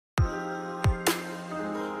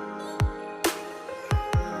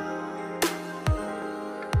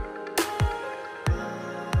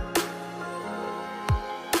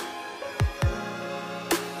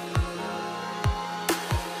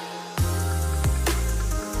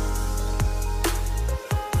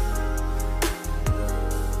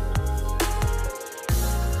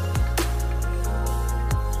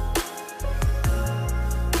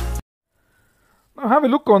have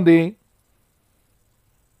a look on the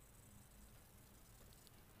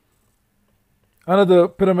another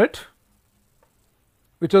pyramid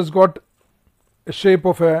which has got a shape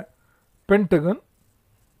of a pentagon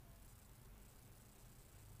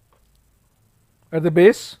at the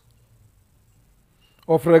base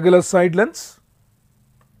of regular side lengths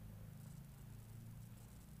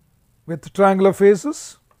with triangular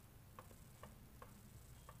faces.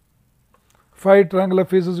 5 triangular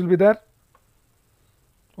faces will be there.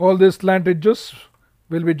 All these slant edges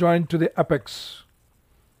will be joined to the apex.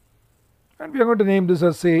 And we are going to name this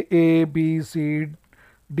as, say, A, B, C,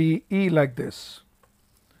 D, E, like this.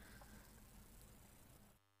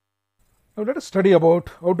 Now let us study about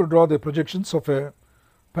how to draw the projections of a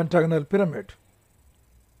pentagonal pyramid.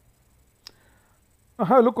 Now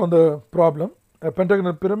have a look on the problem. A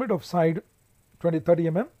pentagonal pyramid of side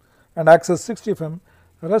 20-30 mm and axis 60 mm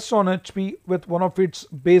rests on HP with one of its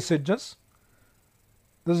base edges.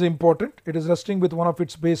 This is important. It is resting with one of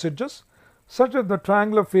its base edges such that the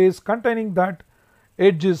triangular face containing that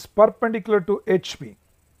edge is perpendicular to HP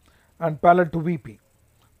and parallel to VP.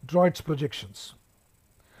 Draw its projections.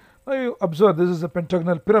 Now you observe this is a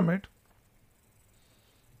pentagonal pyramid.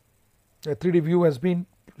 A 3D view has been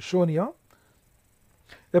shown here.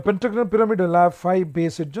 A pentagonal pyramid will have 5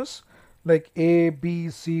 base edges like A, B,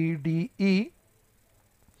 C, D, E,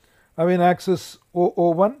 having axis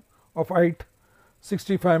 001 of height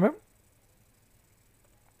 65 mm.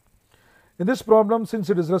 In this problem, since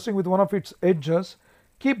it is resting with one of its edges,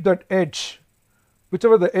 keep that edge,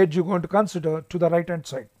 whichever the edge you are going to consider, to the right hand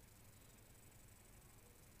side.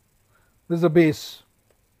 This is the base.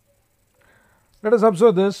 Let us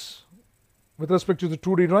observe this with respect to the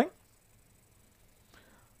 2D drawing.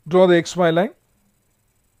 Draw the XY line.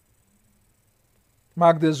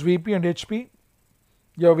 Mark this VP and HP.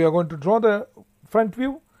 Here we are going to draw the front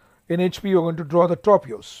view. In HP you are going to draw the top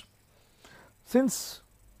views. Since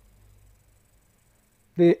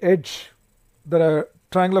the edge, the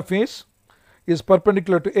triangular face, is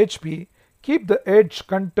perpendicular to HP, keep the edge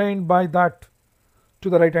contained by that to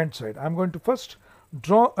the right hand side. I am going to first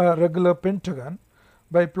draw a regular pentagon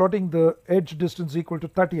by plotting the edge distance equal to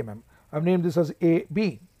 30 mm. I have named this as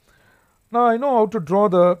AB. Now I know how to draw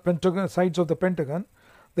the pentagon sides of the pentagon.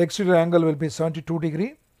 The exterior angle will be 72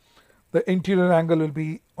 degree. The interior angle will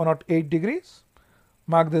be 108 degrees.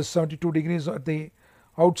 Mark this 72 degrees at the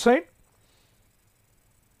outside.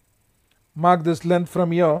 Mark this length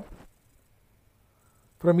from here.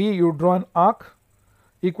 From E you draw an arc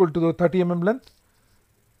equal to the 30 mm length.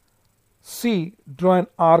 C, draw an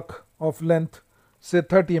arc of length, say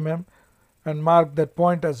 30 mm, and mark that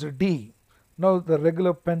point as a D. Now the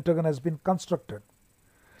regular pentagon has been constructed.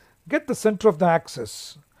 Get the center of the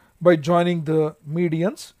axis by joining the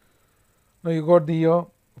medians. Now you got the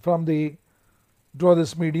from the draw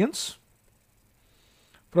this medians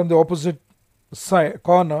from the opposite side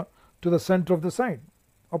corner to the center of the side,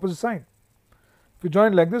 opposite side. If you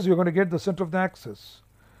join like this, you are going to get the center of the axis.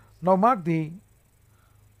 Now mark the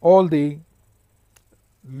all the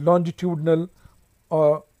longitudinal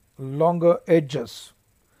or longer edges,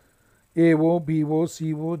 AO, BO,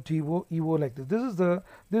 CO, GO, EO, like this. This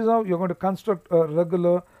is how you are going to construct a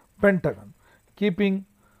regular pentagon, keeping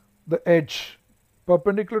the edge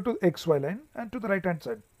perpendicular to the XY line and to the right hand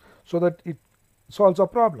side, so that it solves our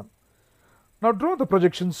problem. Now draw the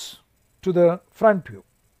projections to the front view.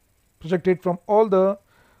 Project it from all the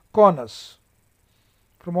corners.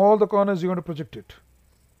 From all the corners you are going to project it.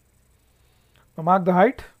 Now mark the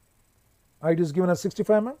height. Height is given as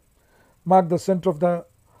 65 mm. Mark the center of the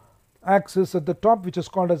axis at the top, which is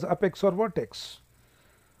called as apex or vertex.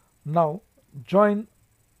 Now join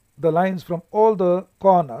the lines from all the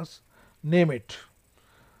corners. Name it.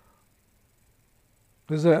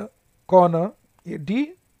 This is a corner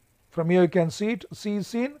D. From here you can see it. C is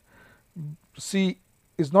seen. C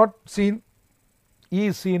is not seen. E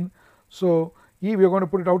is seen. So E we are going to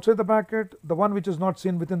put it outside the bracket. The one which is not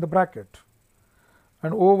seen within the bracket.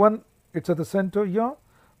 And O1, it's at the center here.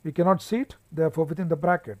 We cannot see it, therefore within the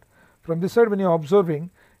bracket. From this side, when you are observing,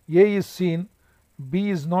 A is seen, B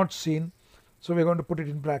is not seen, so we are going to put it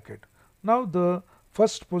in bracket. Now the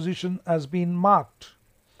first position has been marked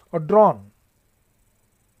or drawn.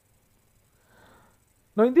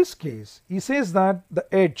 Now in this case, he says that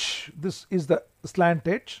the edge, this is the slant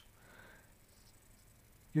edge.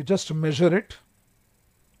 You just measure it,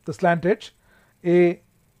 the slant edge,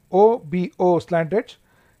 AOBO slant edge.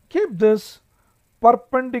 Keep this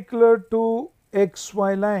perpendicular to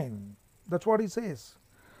XY line. That's what he says.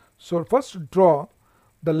 So first draw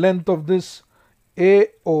the length of this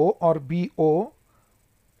AO or BO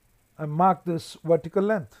and mark this vertical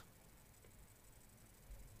length.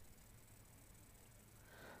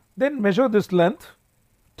 Then measure this length,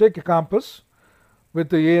 take a compass with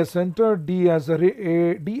the A as center, D as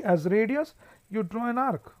radius, you draw an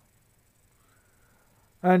arc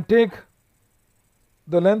and take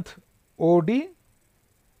the length OD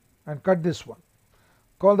and cut this one.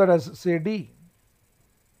 Call that as say D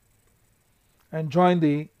and join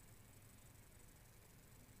the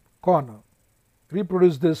corner.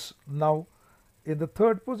 Reproduce this now in the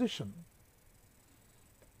third position.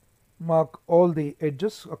 Mark all the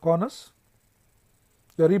edges or corners.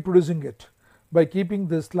 You are reproducing it by keeping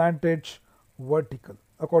the slant edge vertical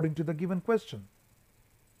according to the given question.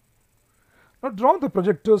 Now draw the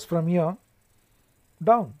projectors from here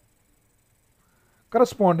down.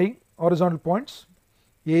 Corresponding horizontal points.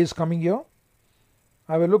 A is coming here.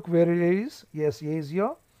 Have a look where A is. Yes, A is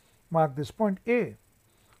here. Mark this point A.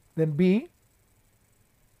 Then B.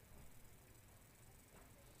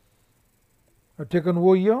 I've taken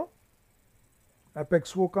O here.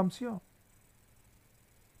 Apex O comes here.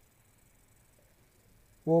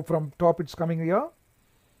 O from top it's coming here. You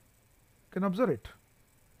can observe it.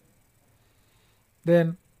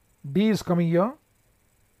 Then D is coming here.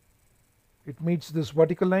 It meets this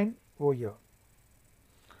vertical line over here.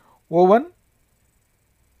 O1.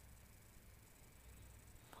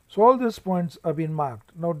 So all these points have been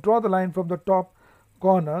marked. Now draw the line from the top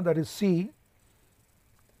corner, that is C.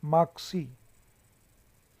 Mark C.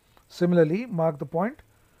 Similarly, mark the point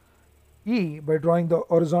E by drawing the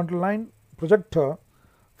horizontal line projector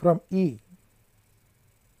from E.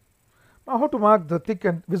 Now how to mark the thick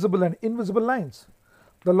and visible and invisible lines?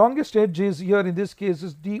 The longest edge is here in this case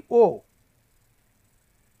is DO.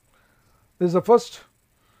 This is the first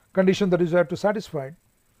condition that you have to satisfy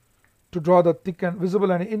to draw the thick and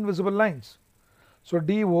visible and invisible lines. So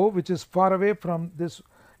DO, which is far away from this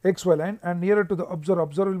XY line and nearer to the observer,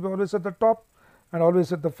 observer will be always at the top and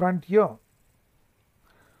always at the front here.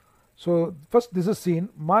 So first this is seen,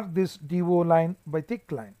 mark this DO line by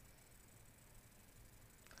thick line.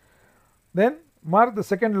 Then mark the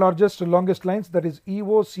second largest longest lines, that is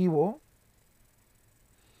EO, CO.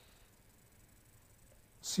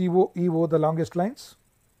 CO, EO, the longest lines.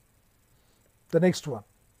 The next one.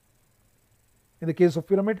 In the case of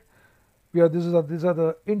pyramid, these are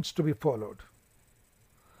the ints to be followed.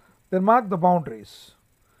 Then mark the boundaries.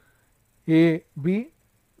 A, B,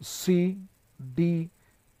 C, D,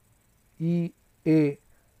 E, A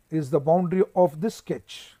is the boundary of this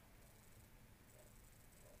sketch.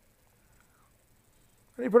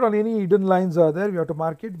 And if at all any hidden lines are there, we have to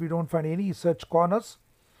mark it. We don't find any such corners.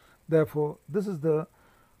 Therefore, this is the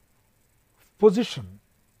position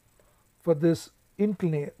for this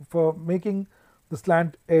inclination, for making the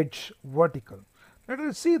slant edge vertical. Let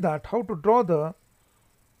us see that how to draw the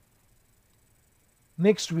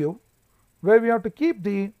next view, where we have to keep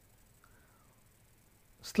the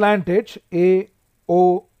slant edge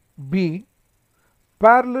AOB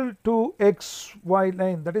parallel to XY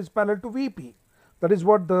line, that is parallel to VP. That is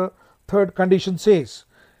what the third condition says.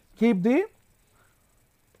 Keep the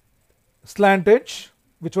slant edge,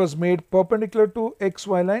 which was made perpendicular to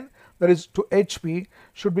XY line, that is to HP,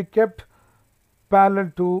 should be kept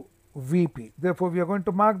parallel to VP. Therefore, we are going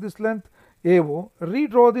to mark this length AO,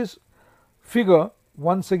 redraw this figure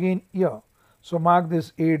once again here. So mark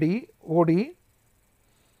this AD, OD,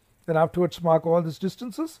 then afterwards mark all these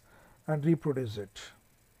distances and reproduce it.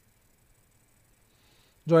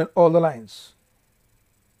 Join all the lines.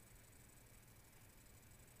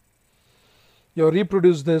 You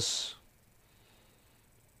reproduce this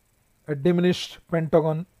a diminished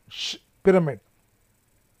pentagon pyramid.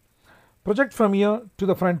 Project from here to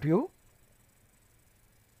the front view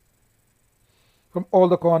from all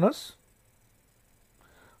the corners.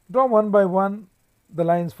 Draw one by one the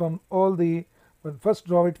lines from all the, first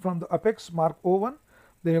draw it from the apex, mark O1,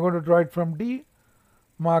 then you're going to draw it from D,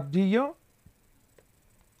 mark D here,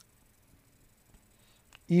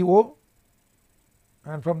 EO,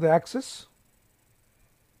 and from the axis,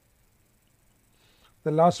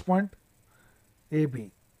 the last point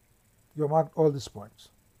AB. You have marked all these points.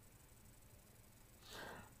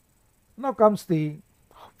 Now comes the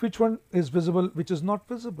which one is visible, which is not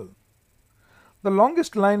visible. The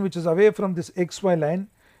longest line which is away from this XY line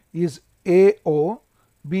is AO,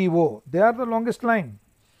 BO. They are the longest line.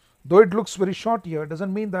 Though it looks very short here,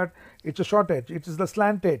 doesn't mean that it's a short edge. It is the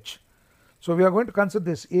slant edge. So we are going to consider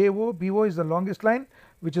this AO, BO is the longest line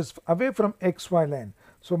which is away from XY line.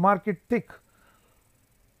 So mark it thick.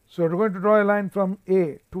 So we're going to draw a line from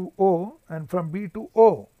A to O and from B to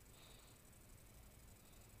O.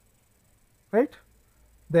 Right?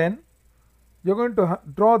 Then you're going to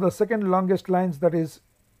draw the second longest lines, that is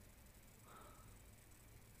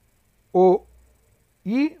OE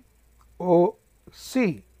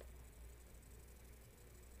VOC.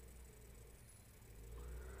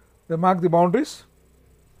 Then mark the boundaries.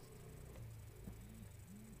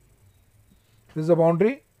 This is the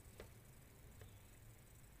boundary.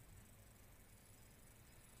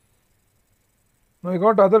 Now you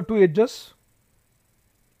got other two edges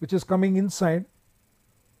which is coming inside.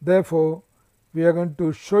 Therefore, we are going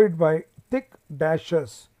to show it by thick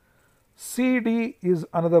dashes. CD is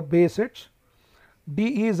another base edge,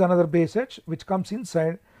 DE is another base edge which comes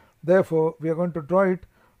inside. Therefore, we are going to draw it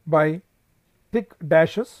by thick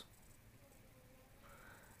dashes.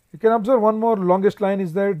 You can observe one more longest line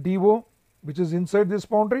is there, DO, which is inside this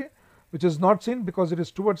boundary, which is not seen because it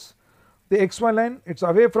is towards the XY line. It's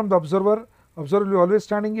away from the observer. Observer will be always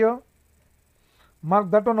standing here.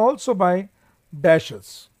 Mark that one also by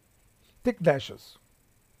dashes, thick dashes.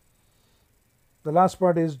 The last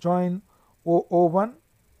part is join OO1,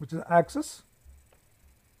 which is axis.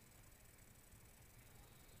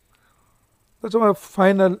 That's our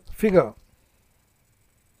final figure.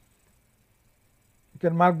 You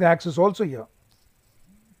can mark the axis also here.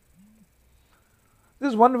 This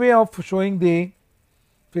is one way of showing the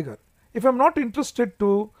figure. If I am not interested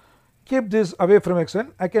to keep this away from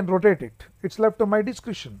XN, I can rotate it. It's left to my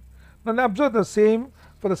discretion. Now observe the same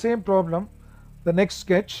for the same problem. The next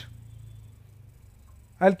sketch,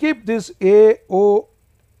 I'll keep this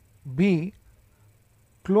AOB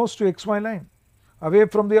close to XY line, away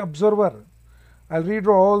from the observer. I'll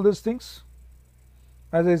redraw all these things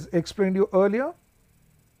as I explained you earlier.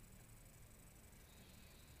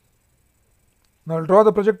 Now I'll draw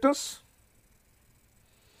the projectors.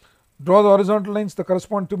 Draw the horizontal lines that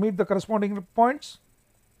correspond to meet the corresponding points.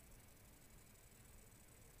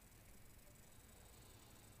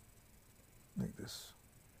 Like this.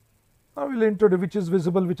 Now we will enter which is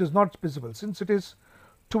visible, which is not visible. Since it is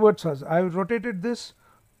towards us, I have rotated this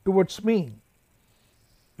towards me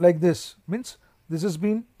like this. Means this is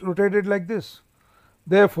being rotated like this.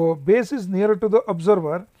 Therefore, base is nearer to the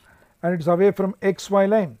observer and it's away from XY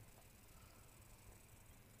line.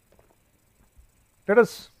 Let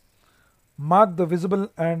us mark the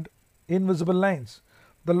visible and invisible lines.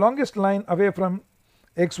 The longest line away from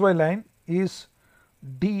XY line is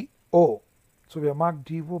DO. So we have marked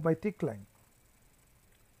DO by thick line.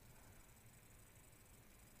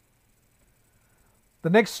 The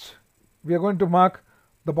next, we are going to mark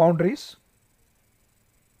the boundaries.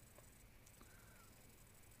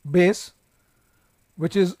 Base,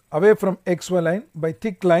 which is away from XY line by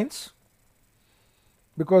thick lines,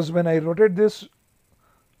 because when I rotate this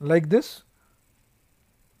like this,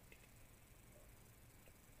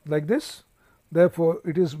 therefore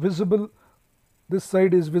it is visible, this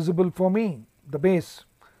side is visible for me, the base.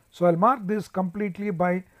 So I'll mark this completely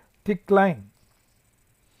by thick line.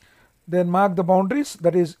 Then mark the boundaries,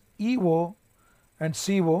 that is EO and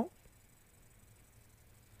CO.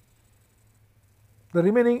 The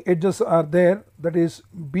remaining edges are there, that is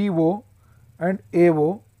BO and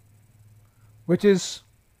AO, which is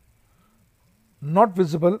not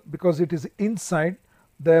visible because it is inside.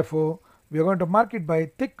 Therefore, we are going to mark it by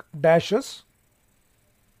thick dashes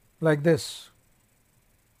like this.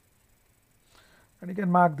 And you can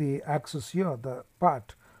mark the axis here, the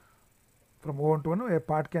part from O1 to O1, a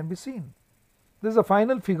part can be seen. This is the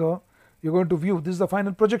final figure you are going to view. This is the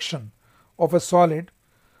final projection of a solid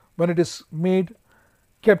when it is made,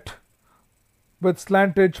 kept with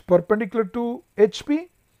slant edge perpendicular to HP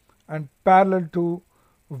and parallel to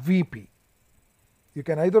VP. You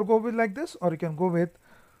can either go with like this or you can go with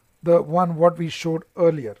the one what we showed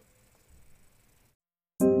earlier.